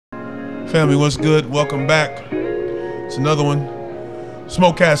Family, what's good? Welcome back. It's another one.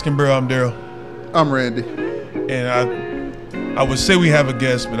 Smoke Cask and Barrel. I'm Daryl. I'm Randy. And I would say we have a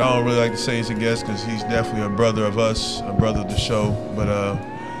guest, but I don't really like to say he's a guest because he's definitely a brother of us, a brother of the show. But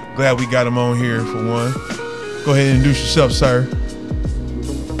glad we got him on here for one. Go ahead and introduce yourself, sir.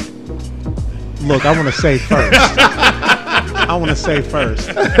 Look, I want to say first.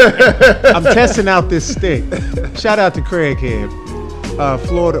 I'm testing out this stick. Shout out to Craighead,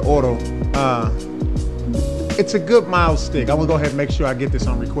 Florida Auto. It's a good mild stick. I want to go ahead and make sure I get this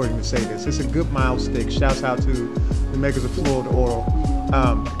on recording to say this. It's a good mild stick. Shouts out to the makers of Florida Auto.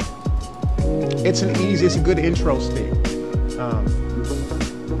 It's a good intro stick.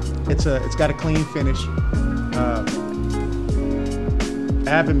 It's got a clean finish. I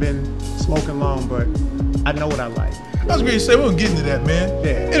haven't been smoking long, but I know what I like. I was going to say, we're going to get into that, man.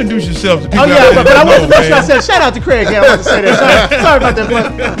 Yeah. Introduce yourself to people. Oh, yeah, but I want to make sure I said, shout out to Craig. Yeah, I want to say that. Sorry about that.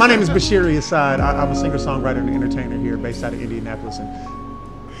 But my name is Bashiri Asad. I'm a singer-songwriter and entertainer here based out of Indianapolis. And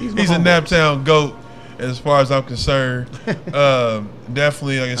he's a Naptown GOAT as far as I'm concerned.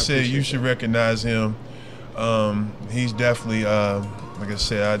 Definitely, like I said, you should recognize him. He's definitely, like I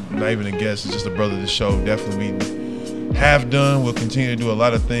said, I'm not even a guest. It's just a brother of the show. Definitely we have done. We'll continue to do a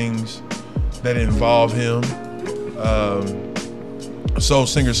lot of things that involve him. Soul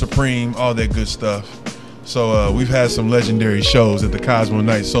Singer Supreme, all that good stuff. So we've had some legendary shows at the Cosmo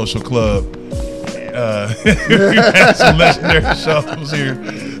Night Social Club. We've had some legendary shows here.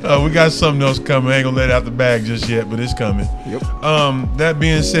 We got something else coming. I ain't gonna let it out the bag just yet, but it's coming. Yep. That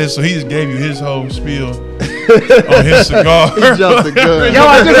being said, so he just gave you his whole spiel on his cigar. He jumped the gun.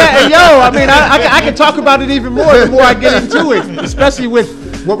 I can talk about it even more the more I get into it, especially with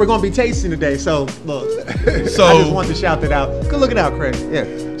what we're going to be tasting today. So, look, I just want to shout that out. Go look it out, Craig. Yeah.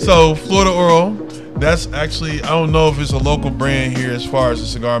 So, Florida Oral, that's actually, I don't know if it's a local brand here as far as the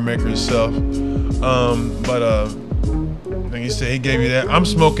cigar maker itself. But like you said, he gave you that. I'm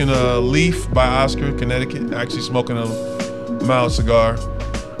smoking a Leaf by Oscar, Connecticut. Actually smoking a mild cigar.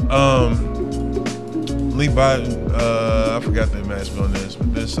 Leaf by, I forgot the match on this,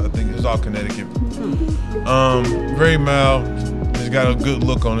 but this, I think it's all Connecticut. Very mild. It's got a good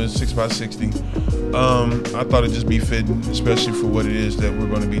look on it, 6x60. I thought it'd just be fitting, especially for what it is that we're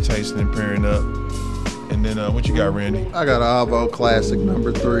going to be tasting and pairing up. And then what you got, Randy? I got an Avo Classic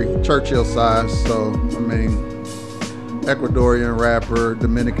number 3, Churchill size. So, I mean, Ecuadorian wrapper,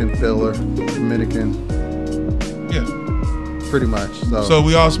 Dominican filler, Dominican. Yeah. Pretty much. So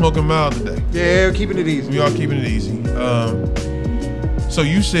we all smoking mild today. Yeah, we're keeping it easy. We all keeping it easy. So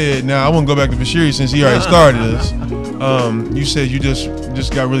you said, now I want to go back to Bashiri since he already started us. You said you just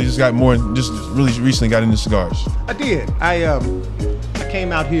really recently got into cigars. I did. I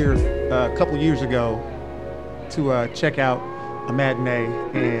came out here a couple years ago to check out a matinee,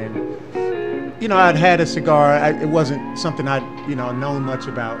 and I'd had a cigar. It wasn't something I'd known much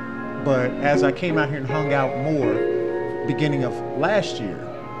about, but as I came out here and hung out more, beginning of last year,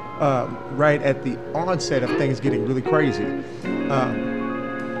 right at the onset of things getting really crazy,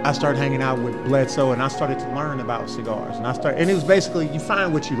 I started hanging out with Bledsoe, and I started to learn about cigars. And it was basically, you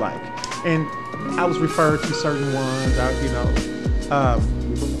find what you like. And I was referred to certain ones.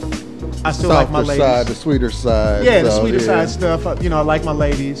 I still like my ladies. The side, the sweeter side. Yeah, the sweeter side stuff. I like my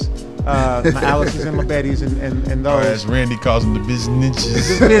ladies, my Alice's and my Bettys, and those. As Randy calls them, the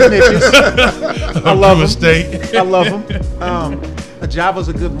biznitches. I love them. I love them. A Java's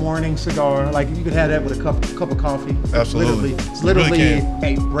a good morning cigar. Like, you could have that with a cup of coffee. Absolutely. It's literally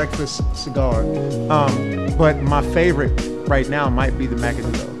a breakfast cigar. But my favorite right now might be the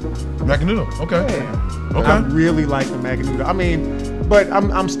Macanudo. Macanudo, okay. Yeah. Okay. I really like the Macanudo. I mean, but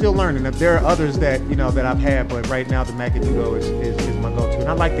I'm still learning. There are others that that I've had, but right now the Macanudo is my go-to, and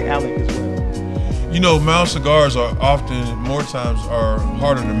I like the Alec as well. Mild cigars are more times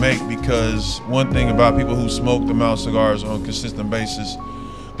harder to make because one thing about people who smoke the mild cigars on a consistent basis,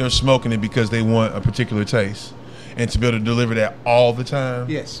 they're smoking it because they want a particular taste. And to be able to deliver that all the time,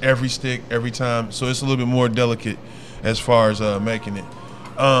 yes, every stick, every time, so it's a little bit more delicate as far as making it.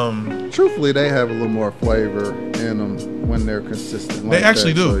 Truthfully, they have a little more flavor in them when they're consistent. They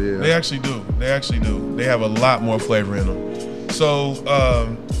actually do. So, yeah. They actually do. They have a lot more flavor in them. So,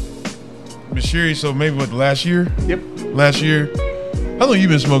 Bashiri, so maybe last year? Yep. Last year. How long you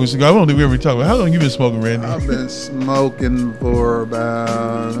been smoking cigars? I don't think we ever talked about. How long you been smoking, Randy? I've been smoking for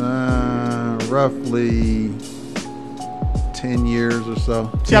about roughly 10 years or so.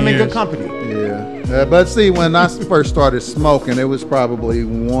 See, I'm in good company. Yeah. But see, when I first started smoking, it was probably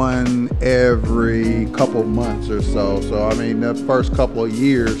one every couple months or so. So, I mean, the first couple of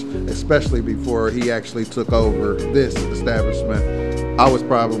years, especially before he actually took over this establishment, I was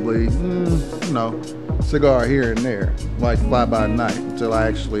probably, cigar here and there, like fly by night, until I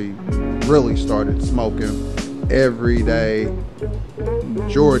actually really started smoking every day,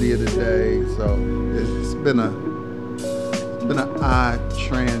 majority of the day. So it's been an odd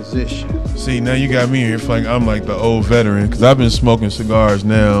transition. See, now you got me here feeling I'm like the old veteran, because I've been smoking cigars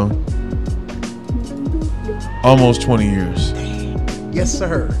now almost 20 years. Yes,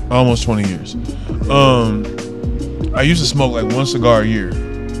 sir. Almost 20 years. I used to smoke like one cigar a year.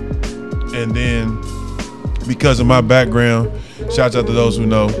 And then because of my background, shouts out to those who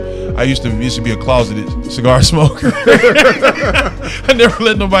know, I used to be a closeted cigar smoker. I never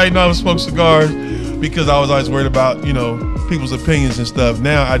let nobody know I was smoking cigars because I was always worried about, people's opinions and stuff.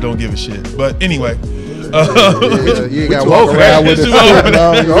 Now I don't give a shit. But anyway. You got to walk around with it.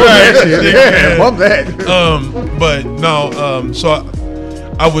 But no, so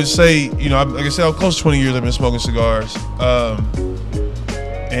I would say, like I said, I'm close to 20 years I've been smoking cigars.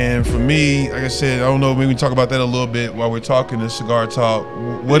 And for me, like I said, I don't know, maybe we can talk about that a little bit while we're talking this cigar talk.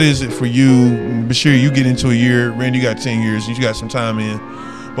 What is it for you? Bashiri, you get into a year. Randy, you got 10 years. You got some time in.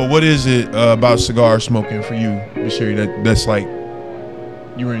 But what is it about cigar smoking for you, Bashiri, that's like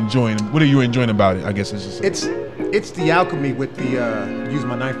you were enjoying? What are you enjoying about it, I guess it's just it's the alchemy with the, use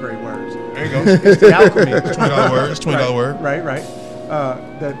my ninth grade words. There you go. It's the alchemy. $20 word. It's $20 word. Right.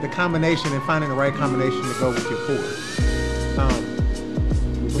 The combination and finding the right combination to go with your pour.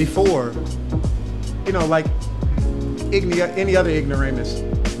 Before, like any other ignoramus,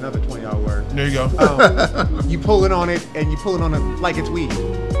 another $20 word. There you go. You pull it on it, and you pull it on it like it's weed.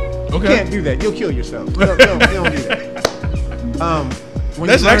 Okay. You can't do that. You'll kill yourself. You don't do that.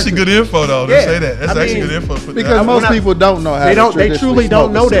 That's actually good info, though. To say that. That's actually good info. Because most people don't know how they truly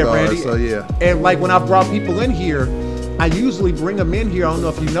don't know that, Randy. So yeah. And like when I brought people in here, I usually bring them in here. I don't know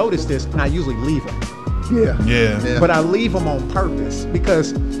if you noticed this, and I usually leave them. Yeah. But I leave them on purpose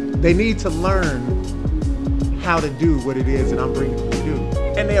because they need to learn how to do what it is that I'm bringing them to do.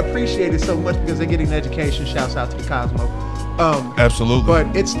 And they appreciate it so much because they're getting an education. Shouts out to the Cosmo. Absolutely.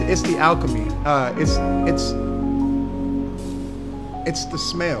 But it's the alchemy. It's the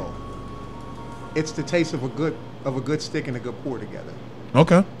smell. It's the taste of a good stick and a good pour together.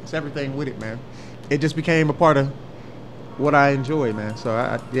 Okay. It's everything with it, man. It just became a part of what I enjoy, man. So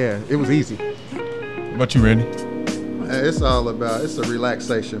it was easy. What about you, Randy? It's all about, it's a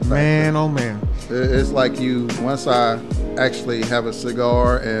relaxation factor. Man, oh man. It's like once I actually have a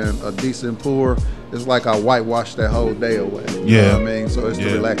cigar and a decent pour, it's like I whitewash that whole day away. You know what I mean? So it's the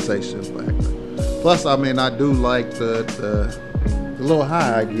relaxation factor. Plus, I do like the little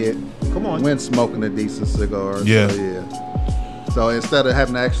high I get when smoking a decent cigar. Yeah. So instead of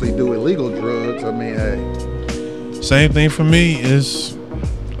having to actually do illegal drugs, hey. Same thing for me is,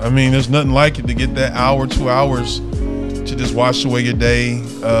 there's nothing like it to get that hour, 2 hours to just wash away your day,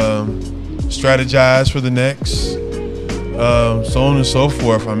 strategize for the next, so on and so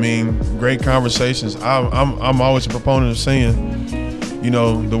forth. Great conversations. I'm always a proponent of saying,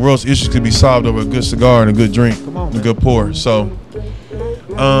 the world's issues could be solved over a good cigar and a good drink, and a good pour. So,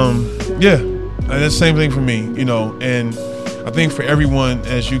 and that's the same thing for me, and I think for everyone,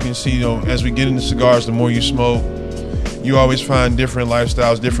 as you can see, as we get into cigars, the more you smoke, you always find different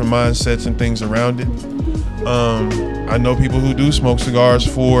lifestyles, different mindsets and things around it. I know people who do smoke cigars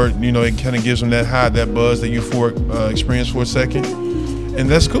for, it kind of gives them that high, that buzz, that euphoric experience for a second. And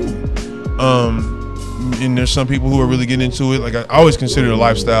that's cool. And there's some people who are really getting into it. Like I always consider it a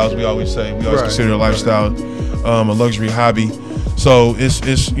lifestyle, as we always say. We always consider it a lifestyle, a luxury hobby. So it's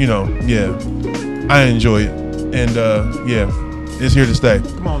I enjoy it. And it's here to stay.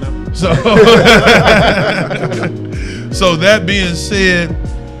 Come on now. So, so that being said,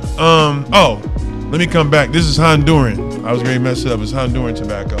 let me come back. This is Honduran. I was going to mess it up. It's Honduran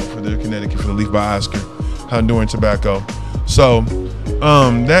tobacco for the Connecticut, for the Leaf by Oscar. Honduran tobacco. So,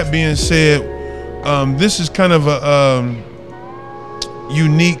 that being said, this is kind of a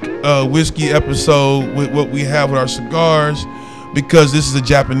unique whiskey episode with what we have with our cigars, because this is a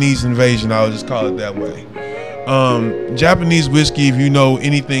Japanese invasion. I'll just call it that way. Japanese whiskey, if you know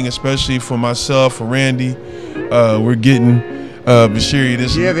anything, especially for myself, for Randy, we're getting Bashiri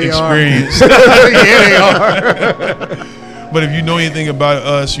this experience. Yeah, they are. But if you know anything about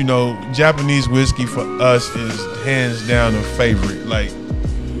us, Japanese whiskey for us is hands down a favorite. Like,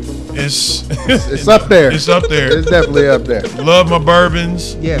 it's up there. It's up there. It's definitely up there. Love my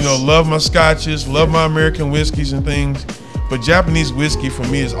bourbons. Yes. Love my scotches. Love my American whiskeys and things. But Japanese whiskey for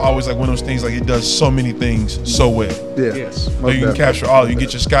me is always like one of those things, like it does so many things so well. Yeah. Yes. Like you can capture all. You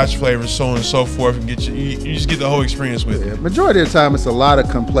get your Scotch flavors, so on and so forth, and you just get the whole experience with it. Majority of the time, it's a lot of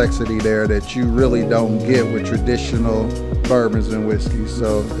complexity there that you really don't get with traditional bourbons and whiskeys.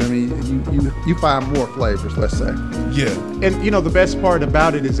 So I mean, you find more flavors, let's say. Yeah. And the best part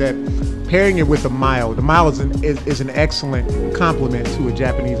about it is that pairing it with the mild is an excellent complement to a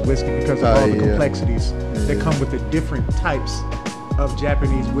Japanese whiskey because of all the complexities that come with the different types of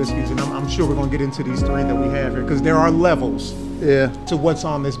Japanese whiskeys. And I'm sure we're going to get into these three that we have here because there are levels to what's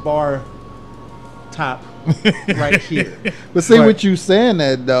on this bar top right here. But see what you saying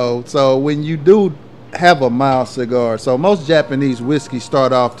that though. So when you do have a mild cigar, so most Japanese whiskeys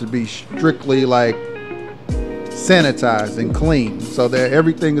start off to be strictly like sanitized and clean, so that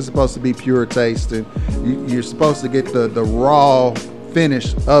everything is supposed to be pure taste, and you're supposed to get the raw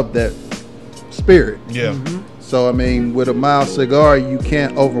finish of that spirit. Yeah. So I mean, with a mild cigar, you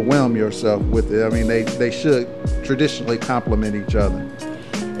can't overwhelm yourself with it. I mean, they should traditionally complement each other.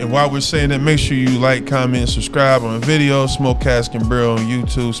 And while we're saying that, make sure you like, comment, subscribe on the video. Smoke Cask and Barrel on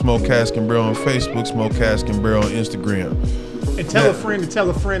YouTube, Smoke Cask and Barrel on Facebook, Smoke Cask and Barrel on Instagram. And tell a friend to tell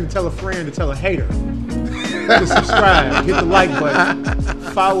a friend to tell a friend to tell a hater to subscribe, hit the like button,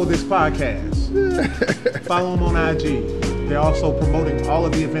 follow this podcast, follow them on IG. They're also promoting all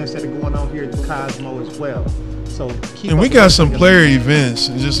of the events that are going on here at the Cosmo as well. So and we got some player events,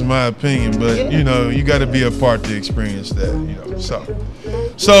 just in my opinion, but you got to be a part to experience that.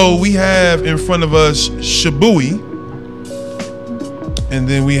 So we have in front of us Shibui, and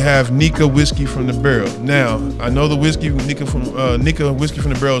then we have Nikka whiskey from the barrel. Now I know the whiskey Nikka whiskey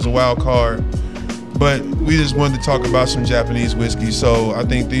from the barrel is a wild card, but we just wanted to talk about some Japanese whiskey. So I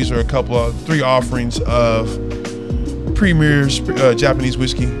think these are three offerings of premier Japanese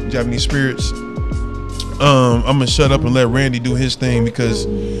whiskey, Japanese spirits. I'm gonna shut up and let Randy do his thing because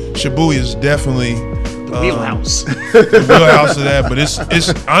Shibui is definitely the wheelhouse. The wheelhouse of that, but it's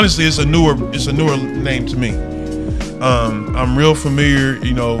honestly it's a newer name to me. I'm real familiar,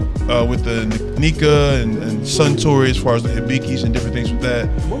 with the Nikka and Suntory as far as the Hibikis and different things with that.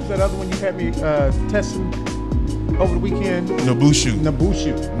 What was that other one you had me testing over the weekend? Nabushu.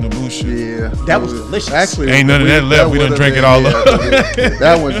 Yeah. That was delicious. Actually, ain't none of that left. We done drank it all up.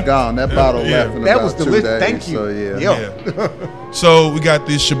 That one's gone. That bottle left in about 2 days. Thank you. So, yeah. So we got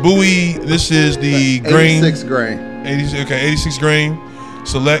the Shibui. This is the grain. 86 grain. 86 grain.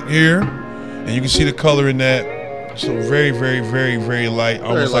 Select here. And you can see the color in that. So very, very, very, very light.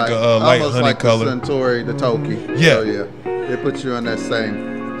 Almost like a light honey like color. The Suntory, the Toki. Yeah. So, yeah. It puts you in that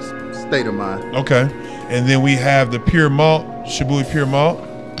same state of mind. Okay. And then we have the pure malt, Shibui pure malt.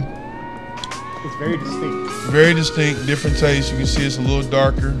 It's very distinct. Very distinct, different taste. You can see it's a little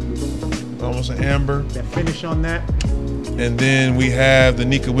darker, almost an amber. That finish on that. And then we have the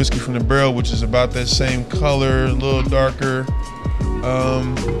Nikka whiskey from the barrel, which is about that same color, a little darker.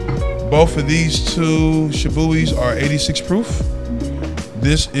 Both of these two Shibuis are 86 proof.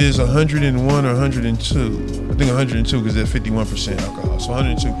 This is 101 or 102. I think 102 because they're 51% alcohol, so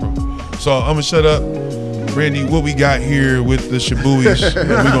 102 proof. So I'm gonna shut up. Randy, what we got here with the Shibuis?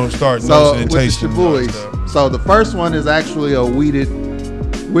 We're gonna start noticing and tasting. The Shibuis. So the first one is actually a wheated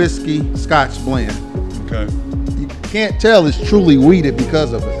whiskey Scotch blend. Okay. You can't tell it's truly wheated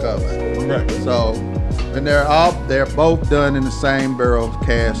because of the color. Right. So, and they're both done in the same barrel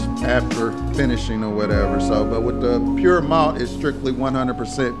cask after finishing or whatever. So, but with the pure malt, it's strictly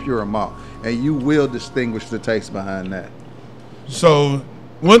 100% pure malt, and you will distinguish the taste behind that. So.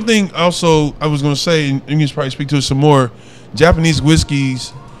 One thing also I was going to say, and you can probably speak to it some more, Japanese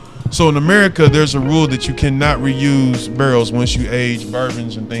whiskeys. So in America, there's a rule that you cannot reuse barrels once you age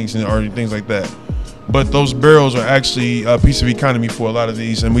bourbons and things or things like that. But those barrels are actually a piece of economy for a lot of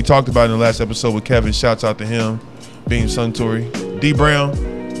these. And we talked about it in the last episode with Kevin. Shouts out to him, being Suntory. D Brown,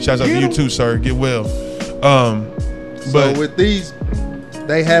 shouts out to you too, sir. Get well. So with these,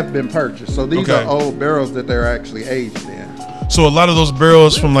 they have been purchased. So these are old barrels that they're actually aged in. So a lot of those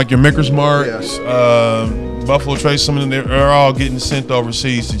barrels from like your Maker's Marks, Buffalo Trace, some of them are all getting sent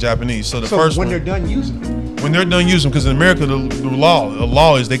overseas to Japanese. So when they're done using them. When they're done using them, because in America the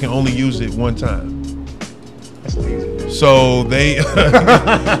law is they can only use it one time. That's amazing. So they,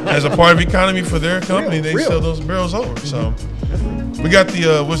 as a part of economy for their company, they sell those barrels over. So we got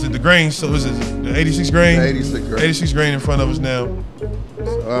the grain. So is it the 86 grain? 86 grain. 86 grain in front of us now.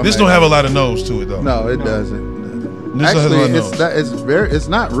 So, this don't have a lot of nose to it though. No, it doesn't. Actually, it's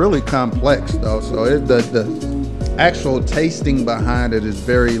not really complex though. So the actual tasting behind it is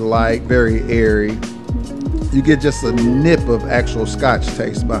very light, very airy. You get just a nip of actual Scotch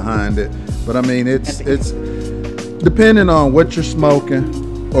taste behind it. But I mean, it's depending on what you're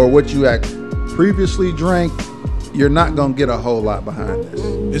smoking or what you previously drank, you're not gonna get a whole lot behind this.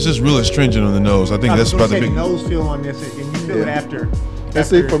 It's just real astringent on the nose. I think that's about the big nose feel on this, and you feel it after. And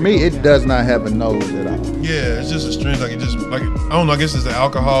see, for me, it does not have a nose at all. Yeah, it's just a strange, like it just like I don't know. I guess it's the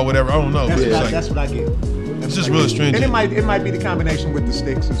alcohol, whatever. I don't know. That's what I get. It's just really strange. And it might be the combination with the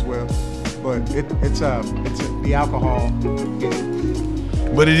sticks as well, but it's the alcohol.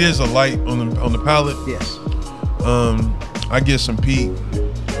 But it is a light on the palate. Yes. I get some peat,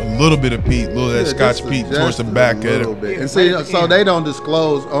 a little bit of peat, a little of that Scotch peat towards the back of it. And see, so they don't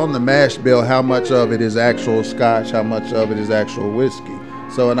disclose on the mash bill how much of it is actual Scotch, how much of it is actual whiskey.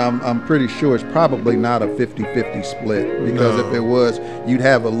 So, and I'm pretty sure it's probably not a 50-50 split, because if it was, you'd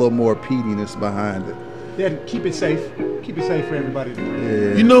have a little more peatiness behind it. Yeah, keep it safe. Keep it safe for everybody to drink.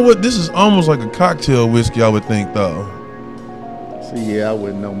 Yeah. You know what? This is almost like a cocktail whiskey, I would think, though. See, yeah, I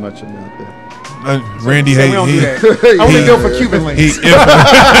wouldn't know much about that. Randy, we don't do that. I only go for Cuban links.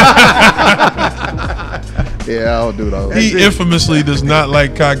 Yeah, I don't do those. He infamously does not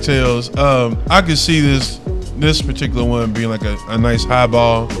like cocktails. I could see this particular one being like a nice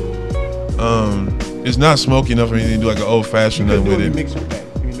highball. It's not smoky enough for anything to do like an old fashioned with it. Mix it with that.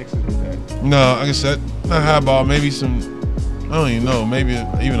 No, like I said, not highball. Maybe some. I don't even know. Maybe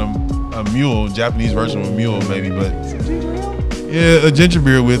even a mule, Japanese version of a mule, maybe. But yeah, a ginger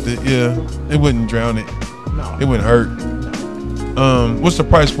beer with it. Yeah, it wouldn't drown it. No, it wouldn't hurt. What's the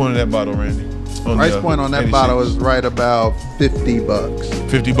price point of that bottle, Randy? Price point on that 86. bottle is right about $50.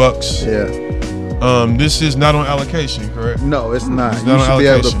 $50. Yeah. This is not on allocation, correct? No, it's not. It's You not should on be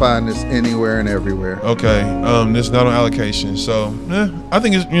able to allocation. find this anywhere and everywhere. Okay. This is not on allocation, so I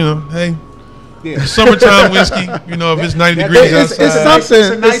think it's hey. Yeah. Summertime whiskey, if it's 90 degrees outside.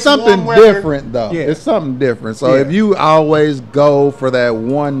 It's something different, though. Yeah. It's something different. So if you always go for that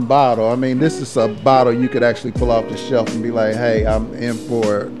one bottle, I mean, this is a bottle you could actually pull off the shelf and be like, hey, I'm in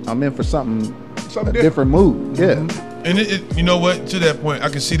for something different mood. Yeah. And you know what? To that point, I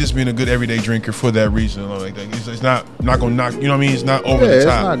can see this being a good everyday drinker for that reason. Like that. It's not gonna knock. You know what I mean? It's not over the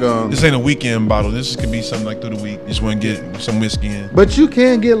top. This ain't a weekend bottle. This could be something like through the week. You just want to get some whiskey in. But you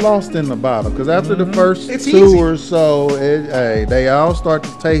can get lost in the bottle, because after the first two or so, they all start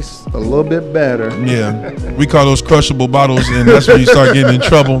to taste a little bit better. Yeah, we call those crushable bottles, and that's when you start getting in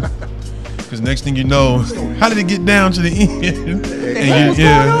trouble. Because next thing you know, how did it get down to the end? And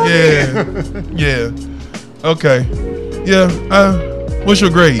yeah. Okay. Yeah. What's your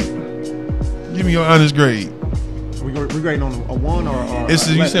grade? Give me your honest grade. We grading on a 1 or you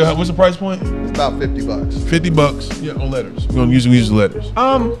said what's the price point? It's about $50. $50. Yeah, on letters. We're gonna use the letters.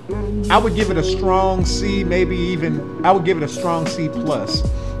 I would give it a strong C, maybe even I would give it a strong C plus.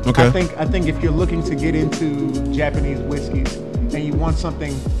 Okay. I think if you're looking to get into Japanese whiskeys and you want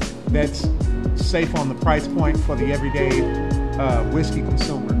something that's safe on the price point for the everyday whiskey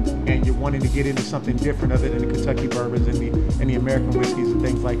consumer, and you're wanting to get into something different other than the Kentucky bourbons and the American whiskeys and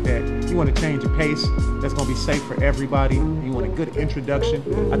things like that, you want to change the pace that's going to be safe for everybody, you want a good introduction,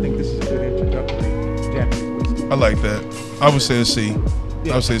 I think this is a good introductory Japanese whiskey. I like that. I would say a C.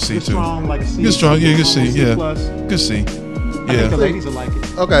 Yeah, I would say a C too. Strong, like a C. Good strong, yeah, good C, yeah. Plus. Good C. I think the ladies will like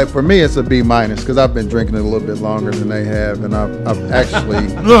it. Okay, for me it's a B minus, because I've been drinking it a little bit longer than they have, and I've actually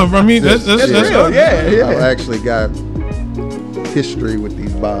no, I mean that's real. Yeah. I've actually got history with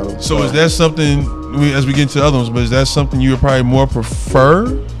these bottles. So is that something as we get into other ones? But is that something you would probably more prefer?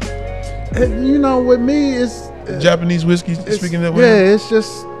 With me, it's Japanese whiskey. Speaking that way. Yeah, it's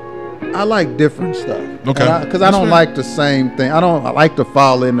just I like different stuff. Okay. Because I don't like the same thing. I like to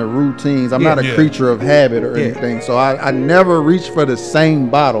fall into routines. I'm not a creature of habit or anything. So I never reach for the same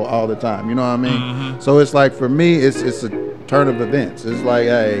bottle all the time. You know what I mean? Mm-hmm. So it's like, for me, it's a turn of events. It's like,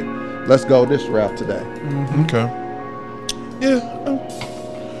 hey, let's go this route today. Mm-hmm. Okay. Yeah.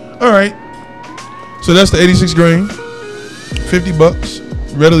 All right. So that's the 86 grain,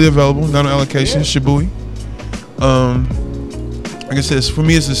 $50, readily available, not on allocation. Shibui. Like I said, for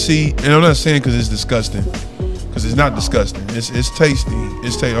me, it's a C, and I'm not saying because it's disgusting, because it's not disgusting. It's tasty.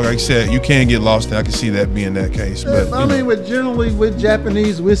 It's tasty. Like I said, you can get lost in. I can see that being that case. But I mean, generally with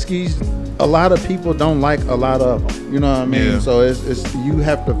Japanese whiskeys, a lot of people don't like a lot of them. You know what I mean? Yeah. So it's you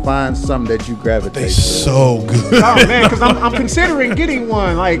have to find something that you gravitate They're to. so good. Oh man, because I'm considering getting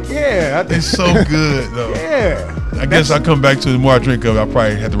one. Like, They're so good though. Yeah. I guess I come back to the more I drink of it, I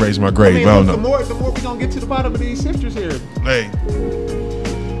probably have to raise my grade. I don't know. The more we gonna get to the bottom of these sifters here. Hey.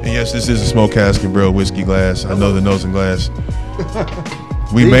 And yes, this is a smoke cask and barrel whiskey glass. I know the nose and glass.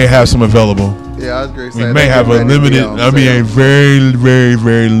 We may have some available. Yeah, I was going to say. We may have a limited, a very, very,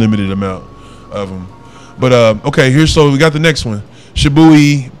 very limited amount of them. But okay, so we got the next one.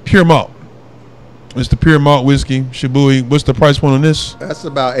 Shibui Pure Malt. It's the Pure Malt whiskey. Shibui. What's the price point on this? That's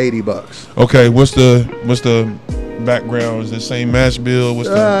about $80. Okay, what's the background? Is the same mash bill? What's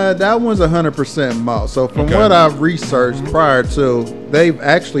that one's 100% malt. So from what I've researched prior to, they've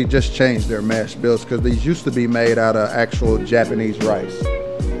actually just changed their mash bills because these used to be made out of actual Japanese rice.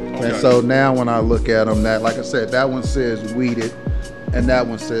 And so now when I look at them, that, like I said, that one says wheated and that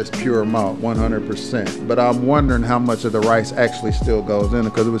one says pure malt, 100%. But I'm wondering how much of the rice actually still goes in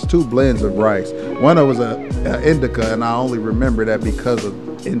it because it was 2 blends of rice. One of it was a indica, and I only remember that because of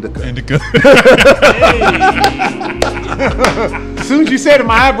indica. As soon as you said it,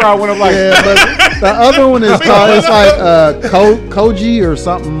 my eyebrow went up like. Yeah, but the other one is called, it's like koji or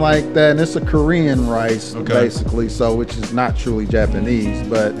something like that, and it's a Korean rice basically, so which is not truly Japanese,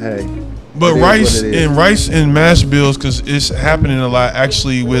 but hey. But rice and mash bills, because it's happening a lot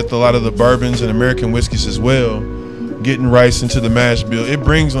actually with a lot of the bourbons and American whiskeys as well. Getting rice into the mash bill, it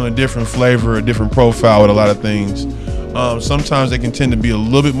brings on a different flavor, a different profile with a lot of things. Sometimes they can tend to be a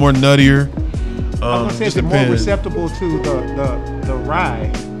little bit more nuttier. I was gonna say it's more receptible to the rye.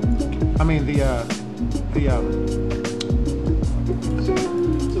 I mean the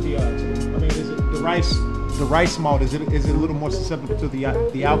rice malt, is it a little more susceptible to the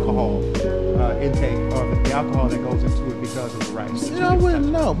alcohol intake or the alcohol that goes into it because of the rice? Yeah, I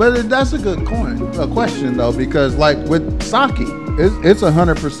wouldn't know, but that's a good question though, because like with sake, it's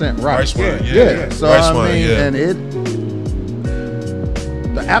 100% rice. Yeah. So rice I mean, and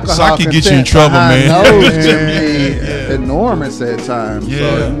the alcohol sake gets you in trouble, man. Enormous at times. Yeah.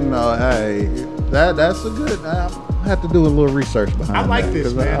 So you know, hey, that's a good. I have to do a little research behind that. I like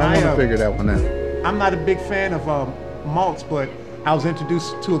this, man. I want to figure that one out. I'm not a big fan of malts, but I was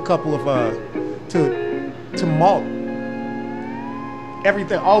introduced to a couple of to malt.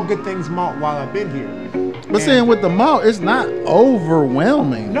 Everything, all good things malt while I've been here. But seeing with the malt, it's not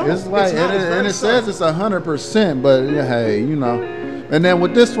overwhelming. No, it's like, and it says it's 100%, but hey, you know. And then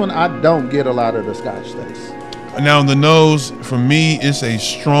with this one, I don't get a lot of the Scotch taste. Now the nose, for me, it's a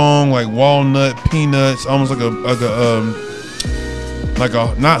strong like walnut, peanuts, almost like a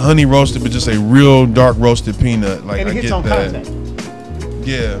not honey roasted, but just a real dark roasted peanut. Like, and it hits on contact.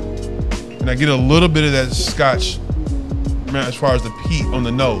 Yeah, and I get a little bit of that Scotch, man, as far as the peat on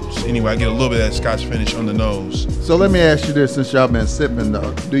the nose. Anyway, I get a little bit of that Scotch finish on the nose. So let me ask you this, since y'all been sipping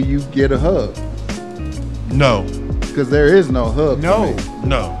though, do you get a hug? No. Because there is no hug. No.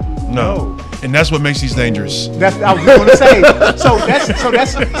 And that's what makes these dangerous. That's I was going to say.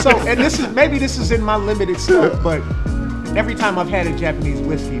 And this is in my limited scope, but every time I've had a Japanese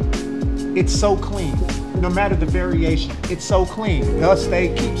whiskey, it's so clean. No matter the variation, it's so clean. Thus,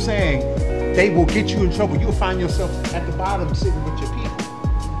 they keep saying they will get you in trouble. You'll find yourself at the bottom sitting with your people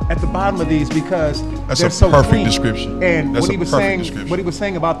at the bottom of these because they're so clean. That's a perfect description. And what he was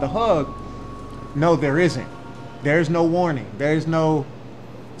saying about the hug, no, there isn't. There's no warning. There's no.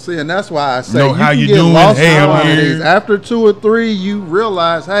 See, and that's why I say how you doing? Hey, I'm here. After 2 or 3, you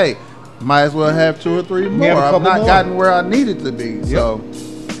realize, hey, might as well have 2 or 3 more. I've not gotten where I needed to be. Yep. So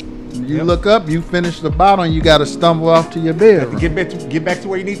you look up, you finish the bottle, and you got to stumble off to your bed. Get back to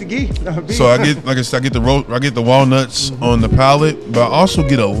where you need to be. So I get, like I said, I get the walnuts on the palate, but I also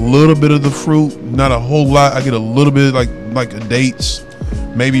get a little bit of the fruit, not a whole lot. I get a little bit like dates,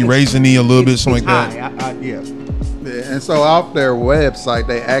 maybe raisiny, a little bit, something like that. Yeah, and so off their website,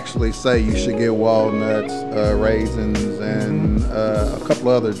 they actually say you should get walnuts, raisins, and a couple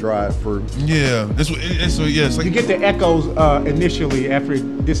other dried fruits. Yeah, it's like you get the echoes initially after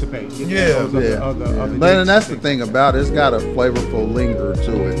it dissipates. And that's the thing about it; it's got a flavorful linger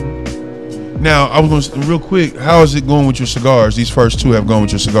to it. Now, I was going to real quick. How is it going with your cigars? These first 2 have gone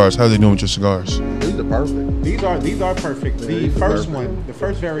with your cigars. How are they doing with your cigars? These are perfect. These are perfect. The first one, the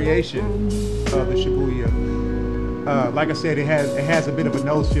first variation of the Shibui. Like I said, it has a bit of a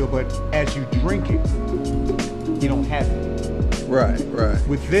nose feel, but as you drink it, you don't have it. Right.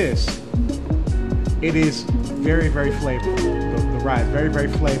 With this, it is very, very flavorful. The rye is very, very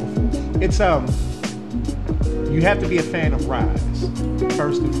flavorful. It's you have to be a fan of rye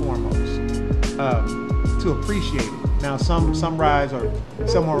first and foremost to appreciate it. Now, some ryes are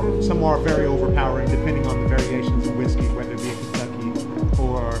some are very overpowering depending on the variations of whiskey, whether it be a Kentucky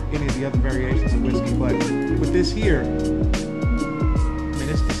or any of the other variations of whiskey. But with this here, I mean,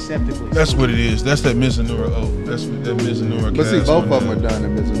 it's deceptively. That's what it is. That's that Mizunara oak. That's what that Mizunara. But see, both of them are done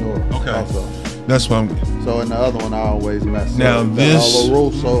in Mizunara. Okay. Also. That's what I'm. So in the other one, I always mess now up. This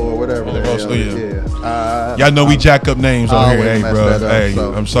Oloroso or whatever. Oloroso, yeah. Y'all know we jack up names on here, hey, bro. Hey,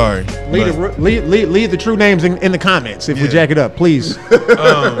 so. I'm sorry. Leave the true names in the comments if we jack it up, please.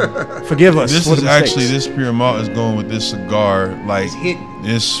 Forgive us. This pure malt is going with this cigar. Like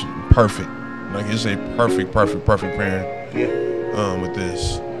it's perfect. Like it's a perfect pairing. Yeah. With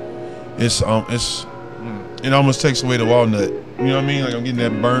this, it almost takes away the walnut. You know what I mean? Like I'm getting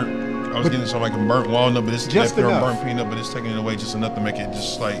that burnt. I was getting some like a burnt walnut, but it's just that enough. burnt peanut, but it's taking it away just enough to make it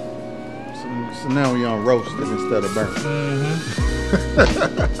just like. So now we on roasted instead of burnt.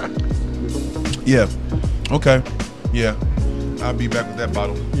 Yeah. Okay. Yeah. I'll be back with that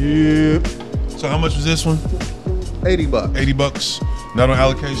bottle. Yeah. So how much was this one? $80. $80. Not on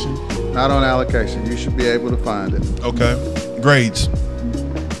allocation. Not on allocation. You should be able to find it. Okay. Grades.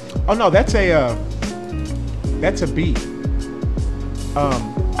 Oh no, that's a B.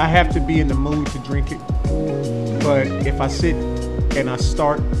 I have to be in the mood to drink it, but if I sit and I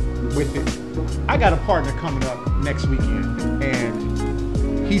start with it, I got a partner coming up next weekend,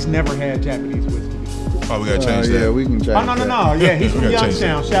 and he's never had Japanese whiskey. Oh, we gotta change that. Yeah, we can change Oh no! Yeah, he's from We gotta change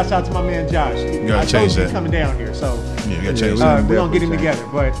Youngstown. Shouts out to my man Josh. gotta I told change you that. he's coming down here, so Yeah, we gotta change Yeah, that. we're gonna get him Definitely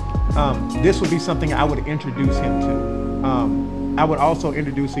together. But this would be something I would introduce him to. I would also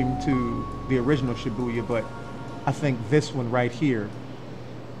introduce him to the original Shibuya, but I think this one right here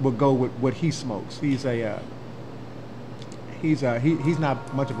would go with what he smokes. He's not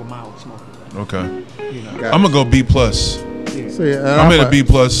much of a mild smoker. Okay. You know. Got I'm gonna go B plus. Yeah. See, I'm at a B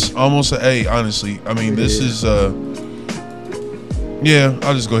plus, almost an A. Honestly, I mean this is. Yeah,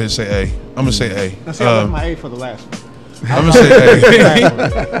 I'll just go ahead and say A. I'm gonna say A. Now see, I left my A for the last one. I'm gonna say A.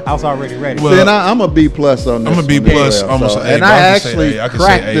 I was already ready. Well, See, and I'm a B plus on this. I'm a B one as plus, well, almost so. an A, And but I I can say actually A. I can say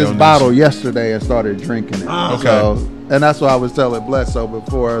cracked A this on this. bottle yesterday and started drinking it. Okay. So, and that's why I was telling Bledsoe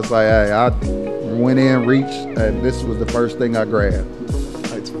before. It's like, hey, I went in, reached, and this was the first thing I grabbed.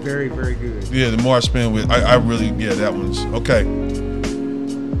 It's very, very good. Yeah, the more I spend with, I really, yeah, that one's okay.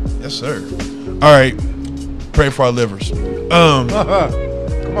 Yes, sir. All right, pray for our livers.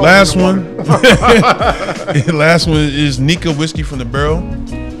 Last one. Last one is Nikka whiskey from the barrel.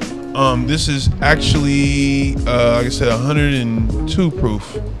 This is actually, like I said, 102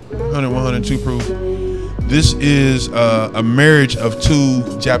 proof, 102 proof. This is a marriage of two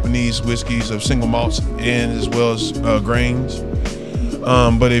Japanese whiskeys of single malts and as well as grains.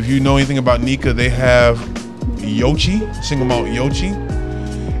 But if you know anything about Nikka, they have Yochi, single malt Yochi,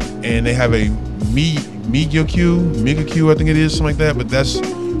 and they have a Migakyu, I think it is, something like that. But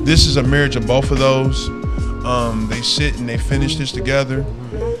this is a marriage of both of those. They sit and they finish this together.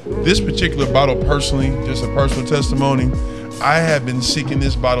 This particular bottle, personally, just a personal testimony, I have been seeking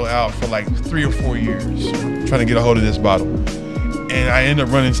this bottle out for like 3 or 4 years, trying to get a hold of this bottle, and I end up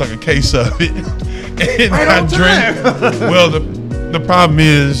running like a case of it. And Right I on drank. Well, the problem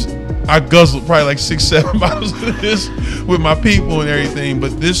is I guzzled probably like 6-7 bottles of this with my people and everything.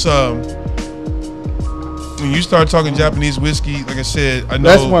 But this, when you start talking Japanese whiskey, like I said, I know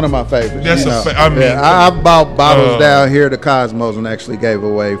That's one of my favorites. That's you a know. I mean, I bought bottles down here to Cosmos and actually gave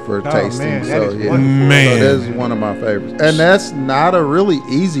away for tasting. Man, that so is yeah, wonderful. Man. so this is one of my favorites, and that's not a really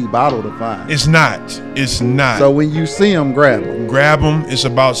easy bottle to find. it's not. It's not. So when you see them, grab them. Grab them. It's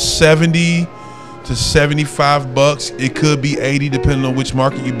about 70 to 75 bucks. It could be 80 depending on which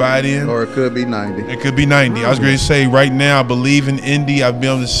market you buy it in. Or it could be 90. It could be 90. I was going to say right now, I believe in Indy. I've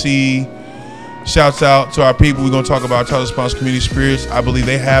been able to see. Shouts out to our people. We're going to talk about Tyler Sponsor Community Spirits. I believe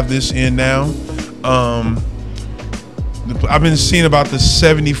they have this in now. I've been seeing about the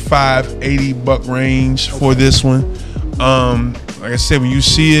 75, 80 buck range for this one. Like I said, when you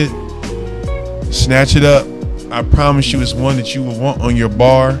see it, snatch it up. I promise you it's one that you will want on your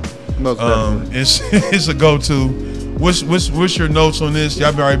bar. Most definitely. It's a go-to. What's your notes on this?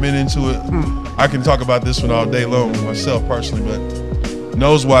 Y'all already been into it. I can talk about this one all day long myself personally, but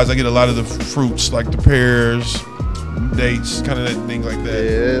nose-wise, I get a lot of the fruits like the pears, dates, kind of that thing like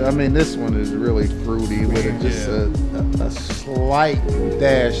that. Yeah, I mean this one is really fruity with just a slight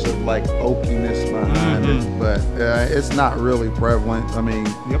dash of like oakiness behind it, but it's not really prevalent. I mean,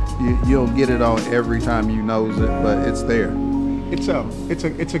 you'll get it on every time you nose it, but it's there. It's a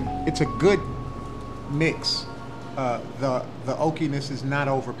good mix. The oakiness is not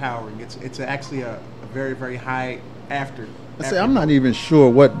overpowering. It's actually a very, very high after. See, I'm not even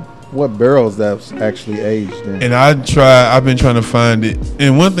sure what barrels that's actually aged in. And I've been trying to find it.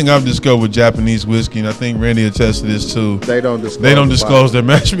 And one thing I've discovered with Japanese whiskey, and I think Randy attests to this too. They don't disclose their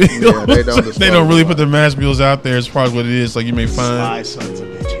mash bills. Yeah, they don't disclose They don't really put their mash bills out there as far as what it is. Like you may find. Sly sons of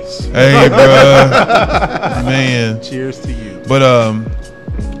bitches. Hey, bro, man. Cheers to you. But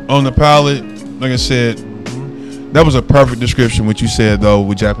on the palate, like I said, that was a perfect description. What you said though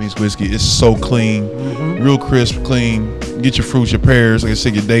with Japanese whiskey, it's so clean, real crisp, clean. Get your fruits, your pears, like I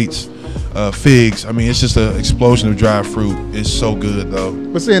said, your dates, figs. I mean, it's just an explosion of dried fruit. It's so good though.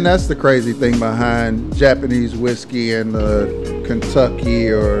 But see, and that's the crazy thing behind Japanese whiskey and Kentucky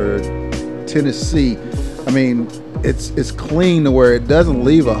or Tennessee. I mean, it's clean to where it doesn't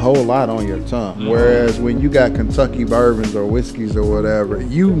leave a whole lot on your tongue. Whereas when you got Kentucky bourbons or whiskeys or whatever,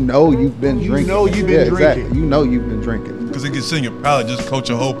 you know you've been drinking. You know you've been drinking. Exactly. You know you've been drinking. Because it gets in your palate, just coat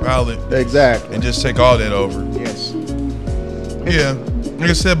your whole palate. Exactly. And just take all that over. Yes. Yeah. Like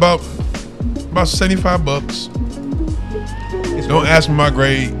I said, about $75. Don't ask me my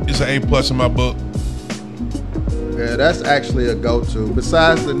grade. It's an A+ in my book. Yeah, that's actually a go-to.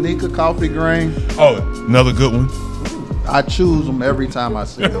 Besides the Nikka coffee grain. Oh, another good one. I choose them every time I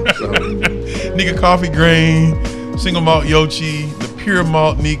see them. So. Nikka coffee grain, single malt Yochi, the pure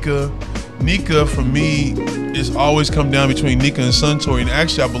malt Nikka. Nikka for me is always come down between Nikka and Suntory. And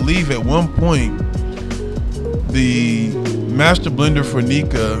actually, I believe at one point the master blender for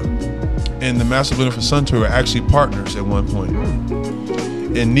Nikka and the master blender for Suntory were actually partners at one point.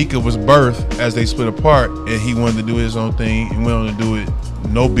 And Nikka was birthed as they split apart, and he wanted to do his own thing and went on to do it.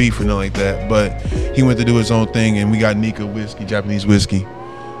 No beef or nothing like that, but he went to do his own thing, and we got Nikka whiskey, Japanese whiskey,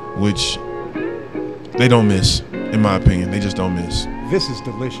 which they don't miss, in my opinion. They just don't miss. This is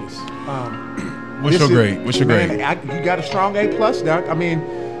delicious. What's your grade? What's your grade? You got a strong A+, Doc. I mean,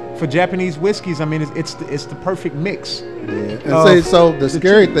 for Japanese whiskeys, I mean, it's the perfect mix. Yeah. And so the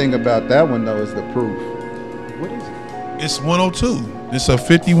scary thing about that one though is the proof. What is it? It's 102. It's a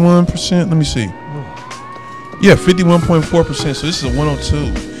 51%. Let me see. Yeah, 51.4%. So this is a 102.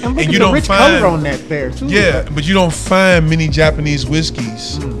 And you don't rich color on that there too. Yeah, but you don't find many Japanese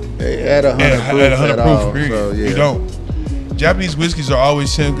whiskeys at 100 proof. Period. So, yeah. You don't. Japanese whiskeys are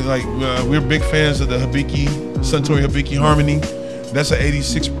always like we're big fans of the Hibiki, Suntory Hibiki Harmony. That's an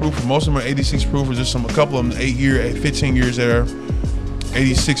 86 proof. Most of them are 86 proofers. There's a couple of them 15 years that are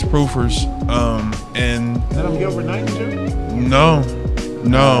 86 proofers. And let them get over 90, too?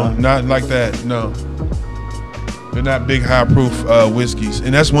 No, not like that. No, they're not big high proof whiskeys.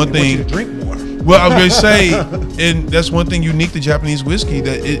 And that's one thing. Want you to drink more. Well, I was going to say, and that's one thing unique to Japanese whiskey,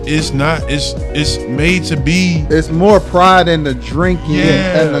 that it's made to be. It's more pride in the drinking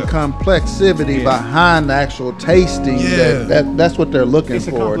and the complexity behind the actual tasting. Yeah. That's what they're looking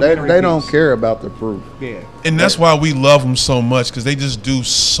for. They don't care about the proof. Yeah. And that's why we love them so much, because they just do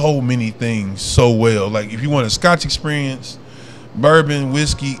so many things so well. Like if you want a Scotch experience, bourbon,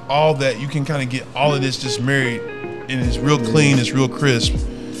 whiskey, all that, you can kind of get all of this just married, and it's real clean, it's real crisp,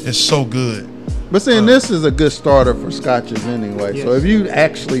 it's so good. But see, this is a good starter for scotches anyway. Yes. So if you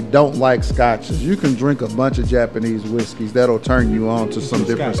actually don't like scotches, you can drink a bunch of Japanese whiskeys. That'll turn you on to some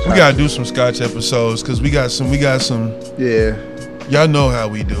different scotches. We gotta do some Scotch episodes because we got some. Yeah. Y'all know how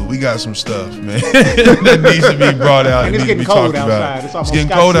we do. We got some stuff, man, that needs to be brought out. And it's getting cold outside. It's getting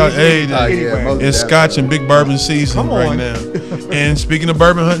cold out. Hey, it's Scotch and big bourbon season right now. And speaking of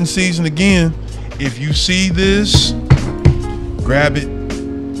bourbon hunting season again, if you see this, grab it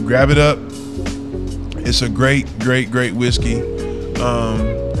up. It's a great whiskey.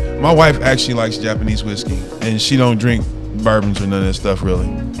 My wife actually likes Japanese whiskey, and she don't drink bourbons or none of that stuff really,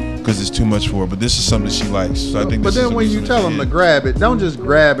 because it's too much for her. But this is something she likes. So I think. But then when you tell them to grab it, don't just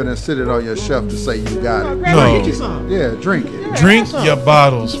grab it and sit it on your shelf to say you got it. No, get you some. Yeah, drink it. Yeah, drink your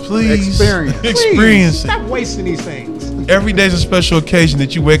bottles, please. Experience it. Stop wasting these things. Every day's a special occasion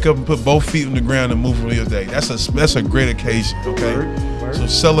that you wake up and put both feet on the ground and move for your day. That's a great occasion. Okay, Word. So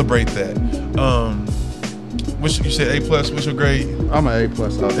celebrate that. You said A+. What's your grade? I'm an A+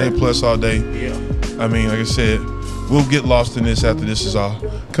 all day. A+ all day. Yeah. I mean, like I said, we'll get lost in this after this is all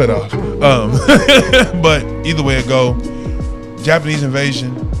cut off. But either way it go, Japanese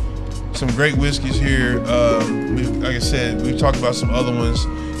Invasion, some great whiskeys here. Like I said, we've talked about some other ones.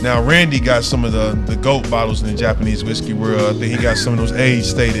 Now, Randy got some of the GOAT bottles in the Japanese whiskey world. I think he got some of those age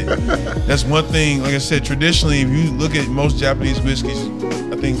stated. That's one thing. Like I said, traditionally, if you look at most Japanese whiskeys,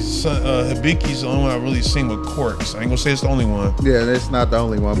 I think Hibiki's the only one I've really seen with corks. I ain't gonna say it's the only one. Yeah, it's not the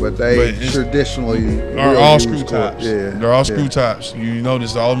only one, but they traditionally are all screw tops. Yeah, they're all screw tops. You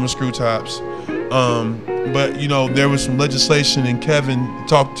notice all of them are screw tops. But there was some legislation, and Kevin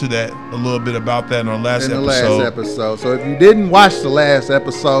talked to that a little bit about that in our last episode. So if you didn't watch the last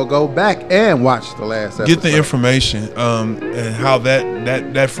episode, go back and watch the last episode. Get the information and how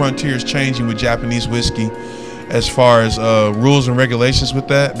that frontier is changing with Japanese whiskey, as far as rules and regulations with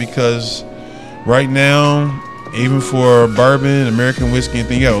that, because right now, even for bourbon, American whiskey and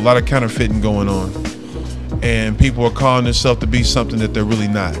things, you have a lot of counterfeiting going on, and people are calling themselves to be something that they're really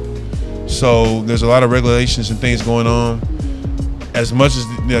not. So there's a lot of regulations and things going on. As much as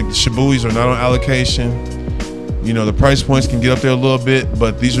the Shibuis are not on allocation, the price points can get up there a little bit,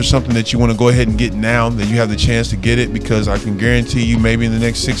 but these are something that you want to go ahead and get now that you have the chance to get it, because I can guarantee you maybe in the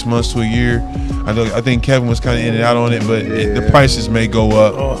next 6 months to a year, I think Kevin was kind of in and out on it, but the prices may go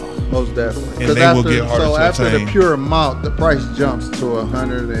up. Most definitely. And they will get harder so to after attain. the pure malt, the price jumps to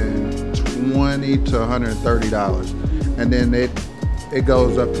 $120 to $130, and then it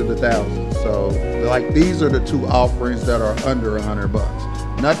goes up to the thousands. So like these are the two offerings that are under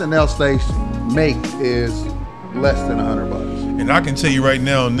 $100. Nothing else they make is less than $100. And I can tell you right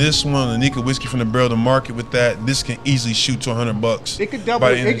now, on this one, the Nikka whiskey from the barrel, the market with that, this can easily shoot to $100. It could double.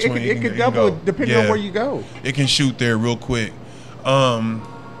 By the end of It 20, could double depending on where you go. It can shoot there real quick.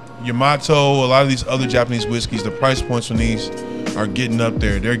 Yamato, a lot of these other Japanese whiskeys, the price points on these are getting up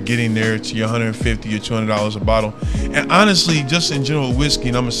there. They're getting there to your $150 or $200 a bottle. And honestly, just in general whiskey,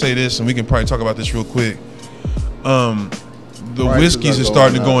 and I'm gonna say this, and we can probably talk about this real quick. The whiskeys are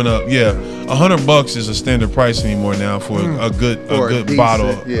starting to going up. Yeah, $100 is a standard price anymore now for a good decent,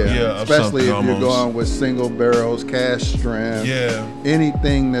 bottle. Yeah, especially if you're going with single barrels, cash strength. Yeah,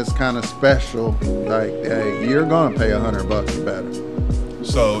 anything that's kind of special, like hey, you're gonna pay $100 or better.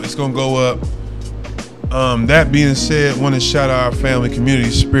 So it's gonna go up. That being said, want to shout out our family,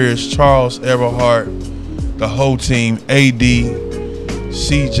 community spirits, Charles, Everhart, the whole team, AD,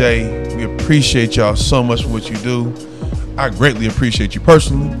 CJ. We appreciate y'all so much for what you do. I greatly appreciate you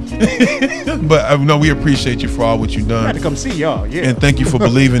personally, but I know we appreciate you for all what you've done. I had to come see y'all, yeah. And thank you for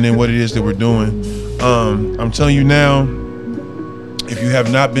believing in what it is that we're doing. I'm telling you now, if you have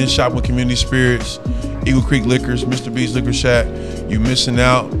not been shopping with Community Spirits, Eagle Creek Liquors, Mr. B's Liquor Shack, you're missing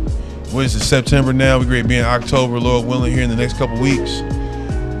out. What is it, September now? We're going to be in October, Lord willing, here in the next couple weeks.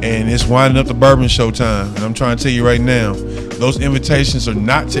 And it's winding up the bourbon show time. And I'm trying to tell you right now, those invitations are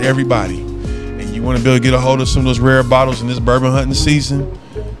not to everybody. You want to be able to get a hold of some of those rare bottles in this bourbon hunting season,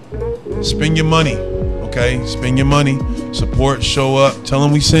 spend your money, okay? Spend your money, support, show up, tell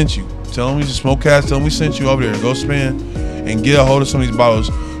them we sent you. Tell them we Smokecast, tell them we sent you over there. Go spend and get a hold of some of these bottles.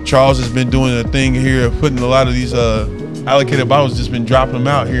 Charles has been doing a thing here of putting a lot of these allocated bottles, just been dropping them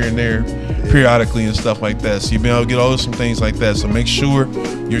out here and there periodically and stuff like that. So you've been able to get a hold of some things like that. So make sure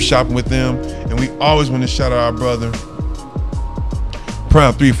you're shopping with them. And we always want to shout out our brother,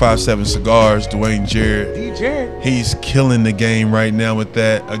 Prime 357 Cigars, Dwayne Jarrett. DJ. He's killing the game right now with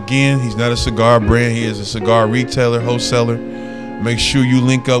that. Again, he's not a cigar brand. He is a cigar retailer, wholesaler. Make sure you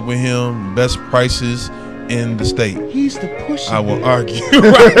link up with him. Best prices in the state. He's the pusher. I will argue.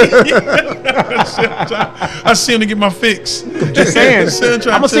 Right? I see him to get my fix. Just saying.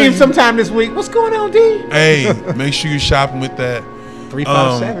 I'm going to see him sometime this week. What's going on, D? Hey, make sure you're shopping with that.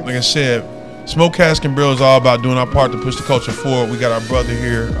 357. Like I said, Smoke Cask and Barrel is all about doing our part to push the culture forward. We got our brother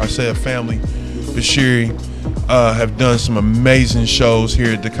here, I say a family, Bashiri, have done some amazing shows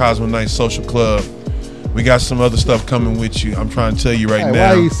here at the Cosmo Night Social Club. We got some other stuff coming with you. I'm trying to tell you right now.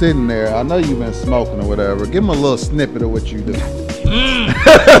 Why are you sitting there? I know you've been smoking or whatever. Give them a little snippet of what you do.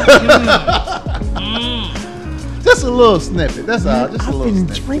 Just a little snippet. That's all. Just a little snippet. I've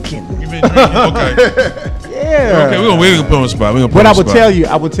been drinking. You've been drinking? Okay. Yeah. Okay, we're gonna put on the spot. But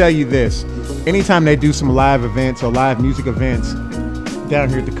I would tell you this. Anytime they do some live events or live music events down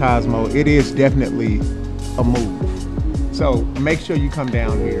here at the Cosmo, it is definitely a move. So make sure you come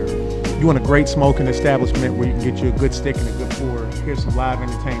down here. You want a great smoking establishment where you can get you a good stick and a good pour. Here's some live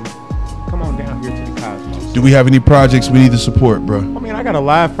entertainment. Come on down here to the Cosmo. Do we have any projects we need to support, bro? I mean, I got a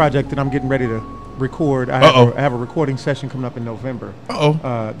live project that I'm getting ready to record. I have a recording session coming up in November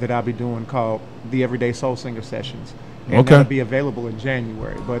that I'll be doing called the Everyday Soul Singer Sessions. And that'll be available in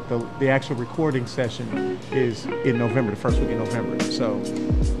January. But the actual recording session is in November, the first week in November. So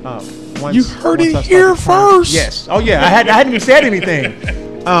once you heard it here first. Yes. Oh yeah. I hadn't even said anything.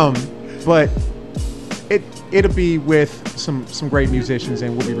 But it'll be with some great musicians,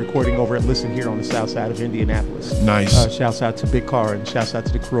 and we'll be recording over at Listen Here on the south side of Indianapolis. Nice. Shouts out to Big Car and shouts out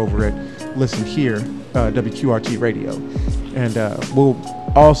to the crew over at Listen Here, WQRT Radio. And we'll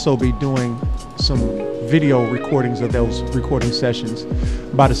also be doing some video recordings of those recording sessions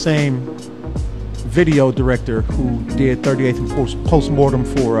by the same video director who did 38th and Postmortem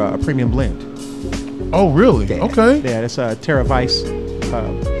for a Premium Blend. Oh, really? Yeah. Okay. Yeah, that's Tara Weiss.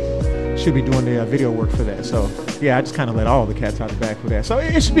 Should be doing the video work for that. So yeah, I just kind of let all the cats out the bag for that. So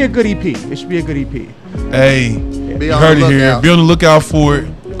it should be a good EP. It should be a good EP. Hey, you heard it here. Be on the lookout for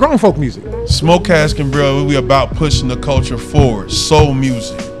it. Grown folk music. Smoke Cask and Barrel, we about pushing the culture forward. Soul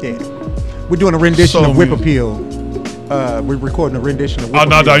music. Yeah. We're doing a rendition of Whip Appeal. We're recording a rendition of Whip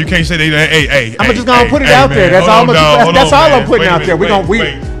Appeal. No, you can't say that. Hey, I'm just gonna put it out there. That's all. That's all I'm putting out there. We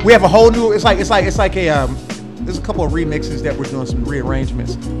have a whole new. It's like a. There's a couple of remixes that we're doing, some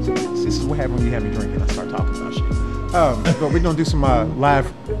rearrangements. This is what happens when you have me drinking. I start talking about shit. But we're gonna do some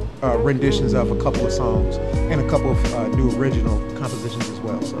live renditions of a couple of songs and a couple of new original compositions as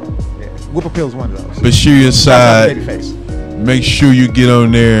well. So yeah, Whip Appeal is one of those. Bashiri Asad, Make sure you get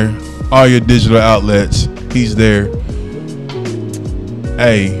on there. All your digital outlets. He's there.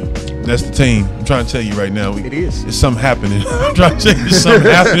 Hey, that's the team. I'm trying to tell you right now. It is. It's something happening. I'm trying to tell you, there's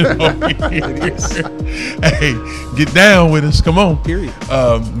something happening over here. It is. Hey, get down with us. Come on. Period.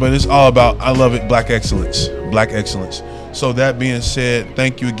 But it's all about, I love it, black excellence. Black excellence. So that being said,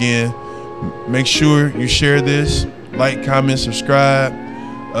 thank you again. Make sure you share this. Like, comment, subscribe.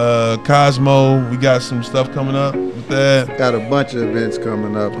 Cosmo, we got some stuff coming up with that. Got a bunch of events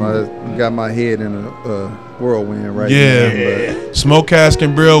coming up. I got my head in a whirlwind right now. Yeah. Smoke Cask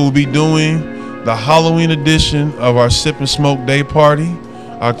and Brill will be doing the Halloween edition of our Sip and Smoke Day Party,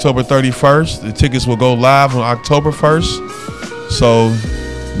 October 31st. The tickets will go live on October 1st. So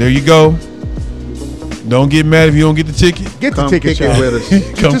there you go. Don't get mad if you don't get the ticket. Get the ticket, kick it with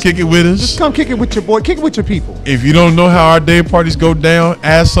us. Come kick it with us. Just come kick it with your boy. Kick it with your people. If you don't know how our day parties go down,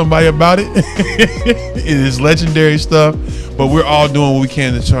 ask somebody about it. It is legendary stuff, but we're all doing what we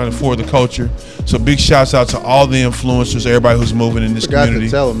can to try to forward the culture. So big shouts out to all the influencers, everybody who's moving in this community.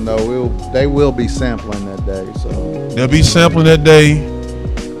 To tell them though, they will be sampling that day. So they'll be sampling that day.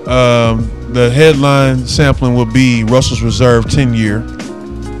 The headline sampling will be Russell's Reserve 10-year.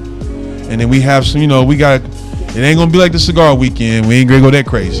 And then we have some, we got. It ain't gonna be like the cigar weekend. We ain't gonna go that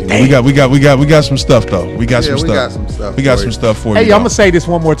crazy. We got some stuff though. We got some stuff. We got some stuff for you. Hey, I'm gonna say this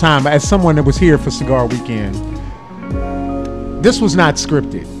one more time. As someone that was here for Cigar Weekend, this was not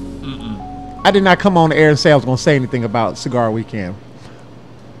scripted. I did not come on the air and say I was gonna say anything about Cigar Weekend.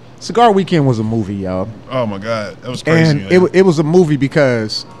 Cigar Weekend was a movie, y'all. Oh my God, that was crazy. And it was a movie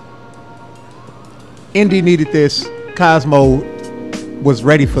because Indy needed this. Cosmo was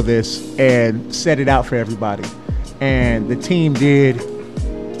ready for this and set it out for everybody, and the team did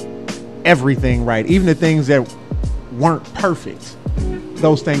everything right. Even the things that weren't perfect,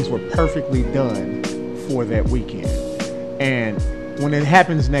 those things were perfectly done for that weekend. And when it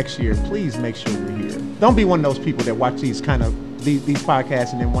happens next year, please make sure you're here. Don't be one of those people that watch these these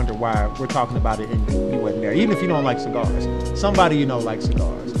podcasts and then wonder why we're talking about it and you wasn't there. Even if you don't like cigars, somebody likes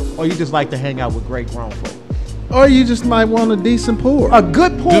cigars, or you just like to hang out with great grown folk. Or you just might want a decent pour. A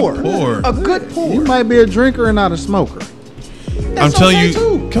good pour. A good pour. You might be a drinker and not a smoker. I'm telling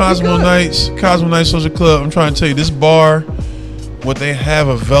you, Cosmo Nights Social Club, I'm trying to tell you, this bar, what they have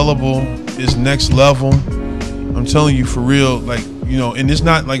available is next level. I'm telling you, for real, and it's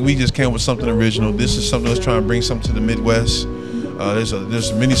not like we just came up with something original. This is something that's trying to bring something to the Midwest.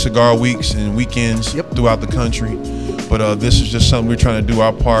 There's many cigar weeks and weekends throughout the country. But this is just something we're trying to do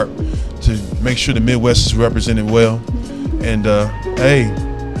our part to make sure the Midwest is represented well. And hey,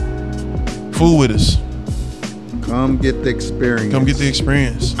 fool with us. Come get the experience. Come get the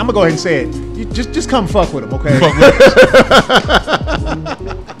experience. I'm gonna go ahead and say it. You just come fuck with them, okay? Fuck with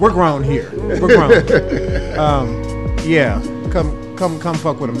us. We're grown here. We're grown. Yeah. Come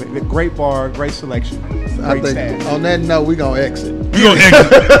fuck with them. Great bar, great selection, great staff. On that note, we gonna exit. Period.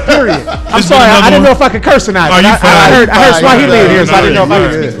 I'm sorry, I didn't know if I could curse or not. I heard Swahili in here, so I didn't know if I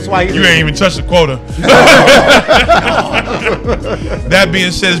could speak Swahili. You ain't even touched the quota. That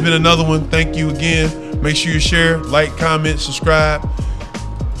being said, it's been another one. Thank you again. Make sure you share, like, comment, subscribe.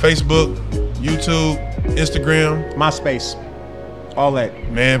 Facebook, YouTube, Instagram, MySpace. All that.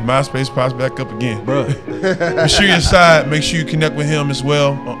 Man, MySpace pops back up again. Bruh. Bashiri Asad, make sure you connect with him as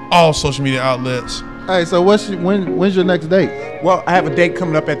well on all social media outlets. Hey, so when's your next date? Well, I have a date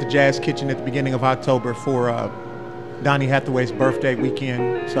coming up at the Jazz Kitchen at the beginning of October for Donnie Hathaway's birthday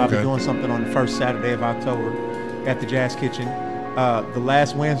weekend. So I'll be doing something on the first Saturday of October at the Jazz Kitchen. The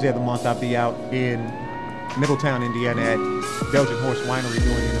last Wednesday of the month, I'll be out in Middletown, Indiana at Belgian Horse Winery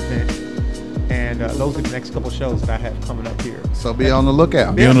doing an event. And those are the next couple shows that I have coming up here. So be on the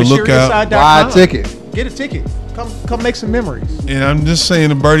lookout. Be on the lookout. Buy a ticket. Get a ticket. Come make some memories. And I'm just saying,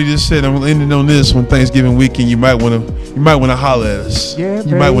 the birdie just said, I'm ending on this. When Thanksgiving weekend, you might want to holler at us. Yeah,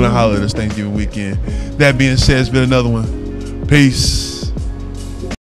 you might want to holler at us Thanksgiving weekend. That being said, it's been another one. Peace.